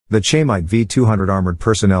The Chaimite V-200 armored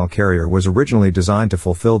personnel carrier was originally designed to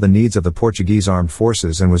fulfill the needs of the Portuguese armed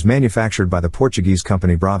forces and was manufactured by the Portuguese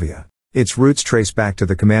company Bravia. Its roots trace back to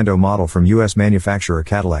the commando model from U.S. manufacturer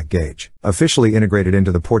Cadillac Gauge. Officially integrated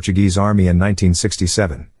into the Portuguese Army in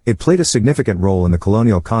 1967, it played a significant role in the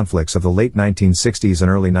colonial conflicts of the late 1960s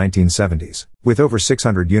and early 1970s. With over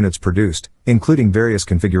 600 units produced, including various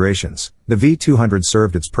configurations, the V-200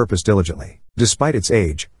 served its purpose diligently. Despite its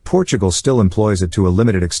age, Portugal still employs it to a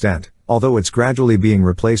limited extent, although it's gradually being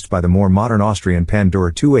replaced by the more modern Austrian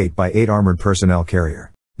Pandur II 8x8 armored personnel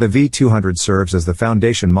carrier. The V-200 serves as the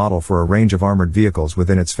foundation model for a range of armored vehicles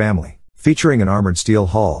within its family. Featuring an armored steel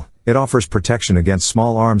hull, it offers protection against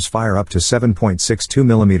small arms fire up to 7.62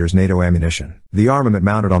 mm NATO ammunition. The armament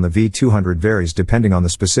mounted on the V-200 varies depending on the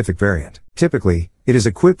specific variant. Typically, it is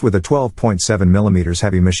equipped with a 12.7 mm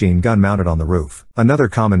heavy machine gun mounted on the roof. Another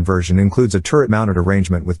common version includes a turret-mounted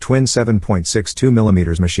arrangement with twin 7.62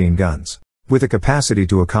 mm machine guns. With a capacity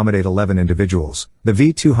to accommodate 11 individuals, the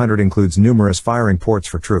V-200 includes numerous firing ports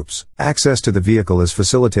for troops. Access to the vehicle is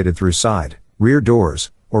facilitated through side, rear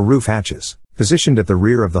doors, or roof hatches. Positioned at the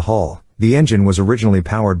rear of the hull, the engine was originally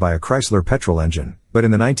powered by a Chrysler petrol engine, but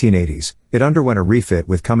in the 1980s, it underwent a refit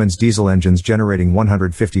with Cummins diesel engines generating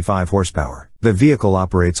 155 horsepower. The vehicle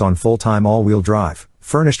operates on full-time all-wheel drive,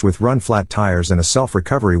 furnished with run-flat tires and a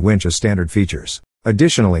self-recovery winch as standard features.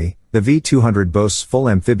 Additionally, the V-200 boasts full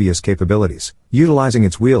amphibious capabilities, utilizing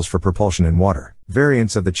its wheels for propulsion in water.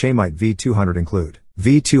 Variants of the Chaimite V-200 include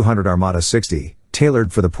V-200 Armada 60,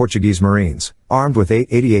 tailored for the Portuguese Marines, armed with 8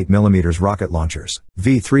 88mm rocket launchers.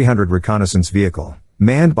 V-300 reconnaissance vehicle,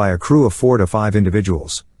 manned by a crew of 4 to 5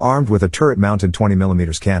 individuals, armed with a turret-mounted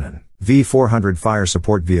 20mm cannon. V-400 fire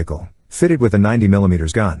support vehicle, fitted with a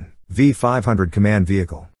 90mm gun. V-500 command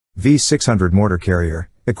vehicle. V-600 mortar carrier,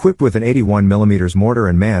 equipped with an 81mm mortar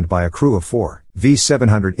and manned by a crew of 4.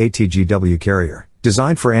 V-700 ATGW carrier,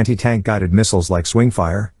 designed for anti-tank guided missiles like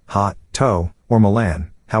Swingfire, Hot, TOW, or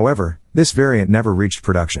Milan. However, this variant never reached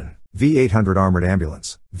production. V-800 armored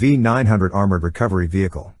ambulance. V-900 armored recovery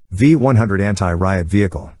vehicle. V-100 anti-riot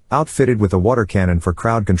vehicle, outfitted with a water cannon for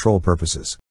crowd control purposes.